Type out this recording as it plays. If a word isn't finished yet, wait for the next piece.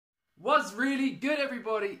What's really good,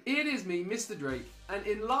 everybody? It is me, Mr. Drake, and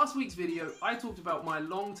in last week's video I talked about my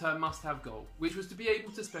long-term must-have goal, which was to be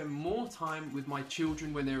able to spend more time with my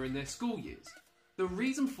children when they're in their school years. The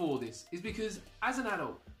reason for this is because as an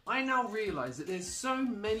adult, I now realise that there's so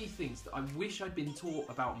many things that I wish I'd been taught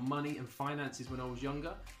about money and finances when I was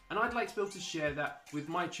younger, and I'd like to be able to share that with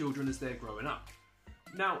my children as they're growing up.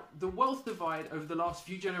 Now, the wealth divide over the last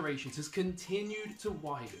few generations has continued to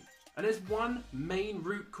widen. And there's one main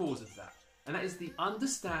root cause of that, and that is the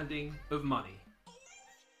understanding of money.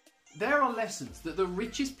 There are lessons that the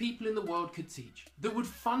richest people in the world could teach that would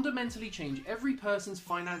fundamentally change every person's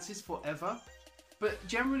finances forever, but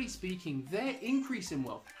generally speaking, their increase in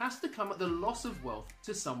wealth has to come at the loss of wealth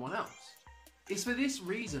to someone else. It's for this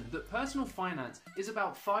reason that personal finance is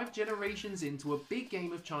about 5 generations into a big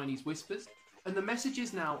game of Chinese whispers, and the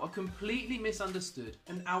messages now are completely misunderstood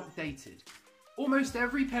and outdated. Almost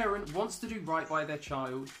every parent wants to do right by their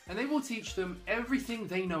child, and they will teach them everything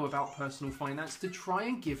they know about personal finance to try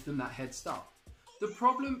and give them that head start. The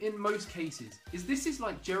problem in most cases is this is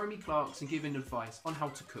like Jeremy Clarkson giving advice on how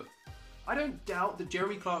to cook. I don't doubt that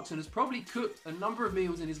Jeremy Clarkson has probably cooked a number of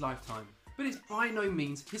meals in his lifetime, but it's by no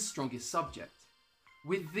means his strongest subject.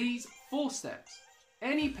 With these 4 steps,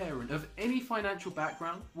 any parent of any financial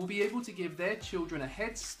background will be able to give their children a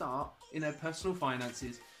head start in their personal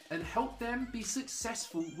finances and help them be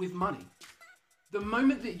successful with money. The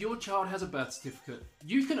moment that your child has a birth certificate,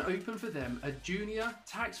 you can open for them a junior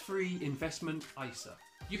tax-free investment ISA.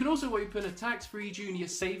 You can also open a tax-free junior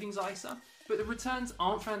savings ISA, but the returns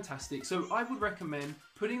aren't fantastic, so I would recommend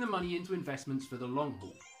putting the money into investments for the long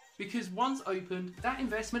haul. Because once opened, that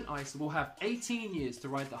investment ISA will have 18 years to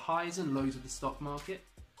ride the highs and lows of the stock market,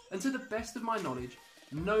 and to the best of my knowledge,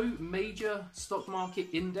 no major stock market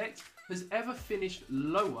index has ever finished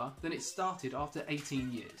lower than it started after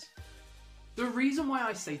 18 years. The reason why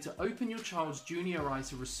I say to open your child's junior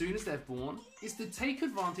ISA as soon as they're born is to take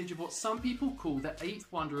advantage of what some people call the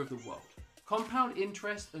 8th wonder of the world, compound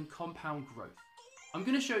interest and compound growth. I'm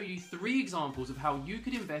going to show you 3 examples of how you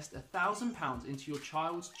could invest £1,000 into your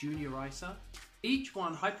child's junior ISA. Each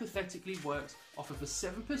one hypothetically works off of a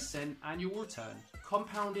 7% annual return,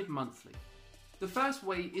 compounded monthly. The first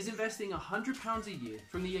way is investing £100 a year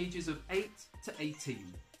from the ages of 8 to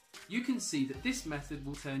 18. You can see that this method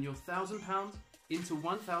will turn your £1,000 into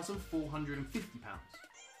 £1,450.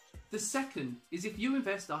 The second is if you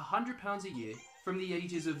invest £100 a year from the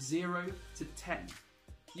ages of 0 to 10.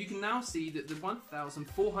 You can now see that the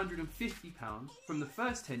 £1,450 from the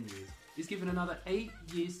first 10 years is given another 8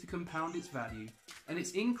 years to compound its value, and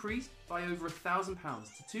it's increased by over £1,000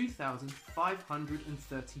 to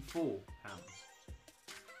 £2,534.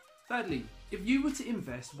 Thirdly, if you were to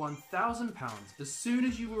invest £1,000 as soon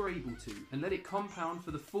as you were able to and let it compound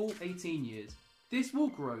for the full 18 years, this will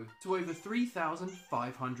grow to over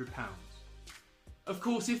 £3,500. Of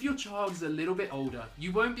course, if your child is a little bit older,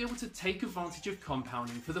 you won't be able to take advantage of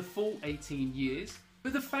compounding for the full 18 years,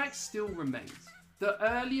 but the fact still remains. The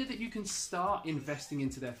earlier that you can start investing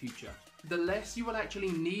into their future, the less you will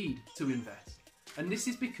actually need to invest. And this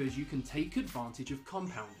is because you can take advantage of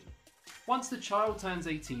compounding. Once the child turns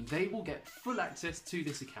 18, they will get full access to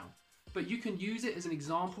this account, but you can use it as an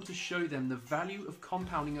example to show them the value of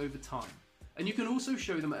compounding over time. And you can also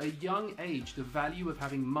show them at a young age the value of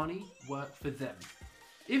having money work for them.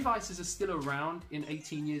 If ISAs are still around in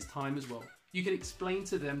 18 years' time as well, you can explain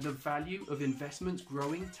to them the value of investments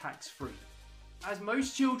growing tax-free. As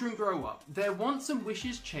most children grow up, their wants and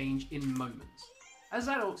wishes change in moments. As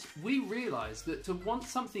adults, we realise that to want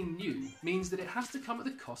something new means that it has to come at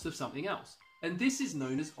the cost of something else, and this is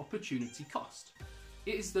known as opportunity cost.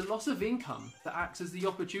 It is the loss of income that acts as the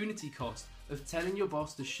opportunity cost of telling your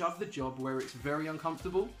boss to shove the job where it's very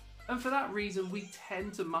uncomfortable, and for that reason we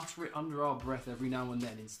tend to mutter it under our breath every now and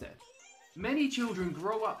then instead. Many children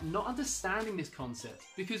grow up not understanding this concept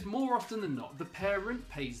because more often than not the parent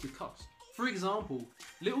pays the cost. For example,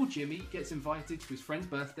 little Jimmy gets invited to his friend's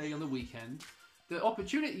birthday on the weekend. The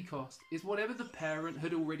opportunity cost is whatever the parent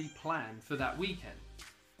had already planned for that weekend.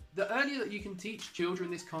 The earlier that you can teach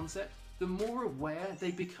children this concept, the more aware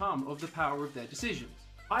they become of the power of their decisions.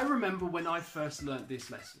 I remember when I first learnt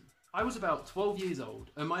this lesson. I was about 12 years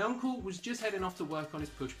old and my uncle was just heading off to work on his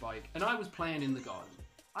push bike and I was playing in the garden.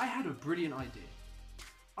 I had a brilliant idea.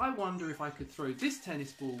 I wonder if I could throw this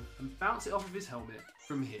tennis ball and bounce it off of his helmet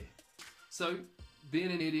from here. So,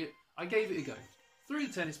 being an idiot, I gave it a go. Threw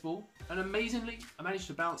the tennis ball, and amazingly, I managed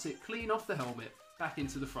to bounce it clean off the helmet back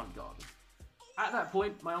into the front garden. At that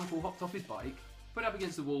point, my uncle hopped off his bike, put it up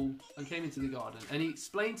against the wall, and came into the garden, and he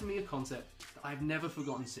explained to me a concept that I've never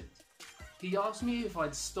forgotten since. he asked me if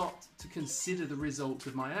I'd stopped to consider the results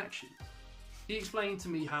of my actions. He explained to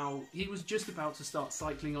me how he was just about to start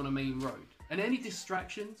cycling on a main road, and any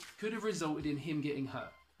distractions could have resulted in him getting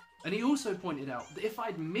hurt. And he also pointed out that if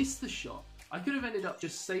I'd missed the shot, I could have ended up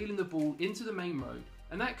just sailing the ball into the main road,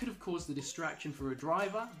 and that could have caused a distraction for a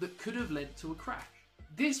driver that could have led to a crash.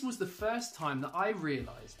 This was the first time that I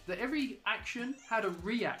realised that every action had a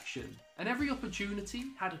reaction, and every opportunity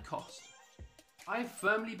had a cost. I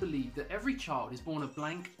firmly believe that every child is born a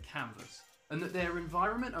blank canvas, and that their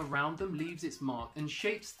environment around them leaves its mark and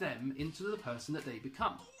shapes them into the person that they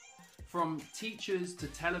become. From teachers to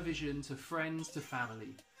television to friends to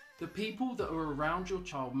family, the people that are around your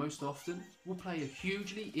child most often will play a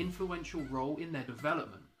hugely influential role in their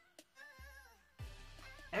development.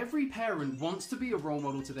 Every parent wants to be a role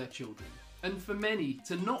model to their children, and for many,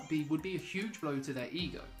 to not be would be a huge blow to their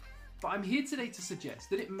ego. But I'm here today to suggest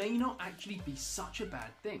that it may not actually be such a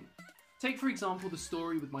bad thing. Take for example the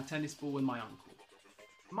story with my tennis ball and my uncle.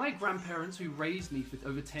 My grandparents, who raised me for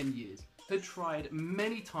over 10 years, had tried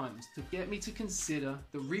many times to get me to consider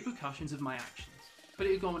the repercussions of my actions, but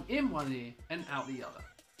it had gone in one ear and out the other.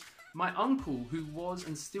 My uncle, who was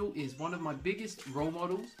and still is one of my biggest role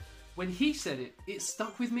models, when he said it, it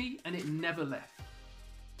stuck with me and it never left.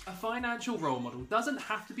 A financial role model doesn't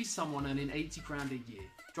have to be someone earning 80 grand a year,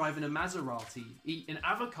 driving a Maserati, eating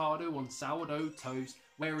avocado on sourdough toast,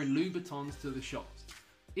 wearing Louboutins to the shops.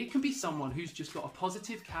 It can be someone who's just got a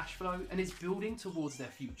positive cash flow and is building towards their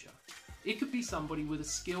future. It could be somebody with a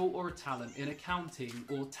skill or a talent in accounting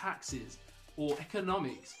or taxes or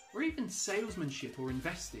economics or even salesmanship or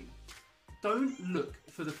investing. Don't look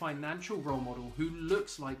for the financial role model who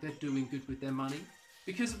looks like they're doing good with their money,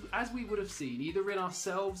 because as we would have seen either in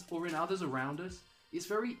ourselves or in others around us, it's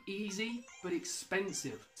very easy but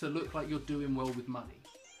expensive to look like you're doing well with money.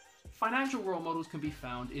 Financial role models can be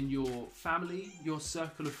found in your family, your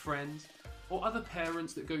circle of friends, or other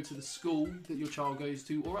parents that go to the school that your child goes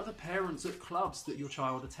to, or other parents at clubs that your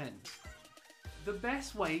child attends. The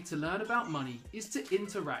best way to learn about money is to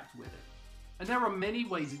interact with it. And there are many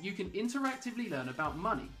ways that you can interactively learn about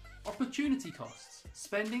money, opportunity costs,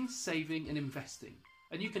 spending, saving, and investing.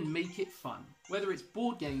 And you can make it fun. Whether it's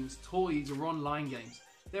board games, toys, or online games,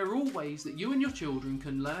 there are all ways that you and your children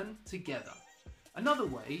can learn together. Another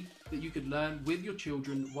way that you could learn with your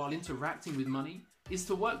children while interacting with money is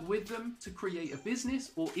to work with them to create a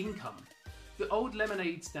business or income. The old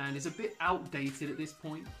lemonade stand is a bit outdated at this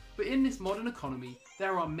point, but in this modern economy,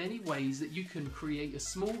 there are many ways that you can create a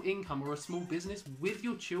small income or a small business with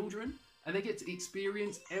your children, and they get to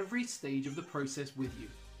experience every stage of the process with you.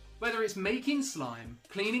 Whether it's making slime,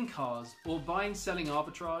 cleaning cars, or buying selling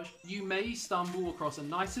arbitrage, you may stumble across a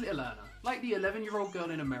nice little earner, like the 11-year-old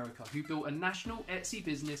girl in America who built a national Etsy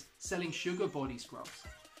business selling sugar body scrubs.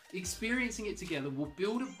 Experiencing it together will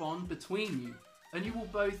build a bond between you, and you will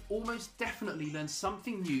both almost definitely learn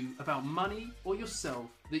something new about money or yourself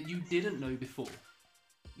that you didn't know before.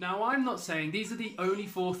 Now, I'm not saying these are the only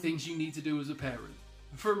 4 things you need to do as a parent.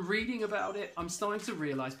 From reading about it, I'm starting to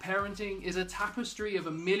realise parenting is a tapestry of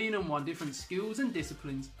 1,000,001 different skills and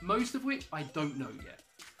disciplines, most of which I don't know yet.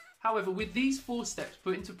 However, with these 4 steps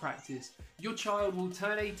put into practice, your child will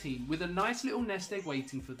turn 18 with a nice little nest egg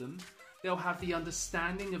waiting for them. They'll have the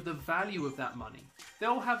understanding of the value of that money.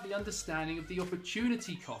 They'll have the understanding of the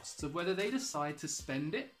opportunity costs of whether they decide to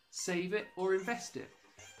spend it, save it, or invest it.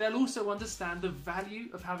 They'll also understand the value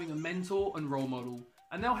of having a mentor and role model,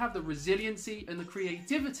 and they'll have the resiliency and the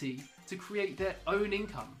creativity to create their own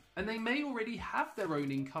income. And they may already have their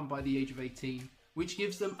own income by the age of 18, which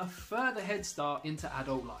gives them a further head start into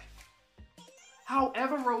adult life.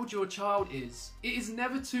 However old your child is, it is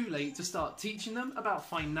never too late to start teaching them about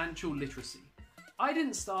financial literacy. I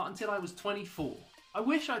didn't start until I was 24. I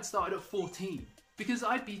wish I'd started at 14, because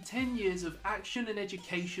I'd be 10 years of action and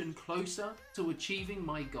education closer to achieving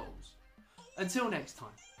my goals. Until next time,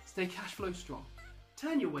 stay cash flow strong.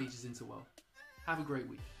 Turn your wages into wealth. Have a great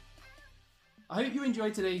week. I hope you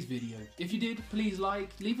enjoyed today's video. If you did, please like,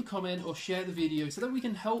 leave a comment, or share the video so that we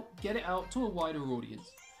can help get it out to a wider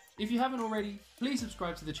audience. If you haven't already, please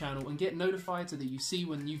subscribe to the channel and get notified so that you see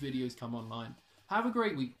when new videos come online. Have a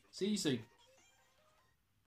great week. See you soon.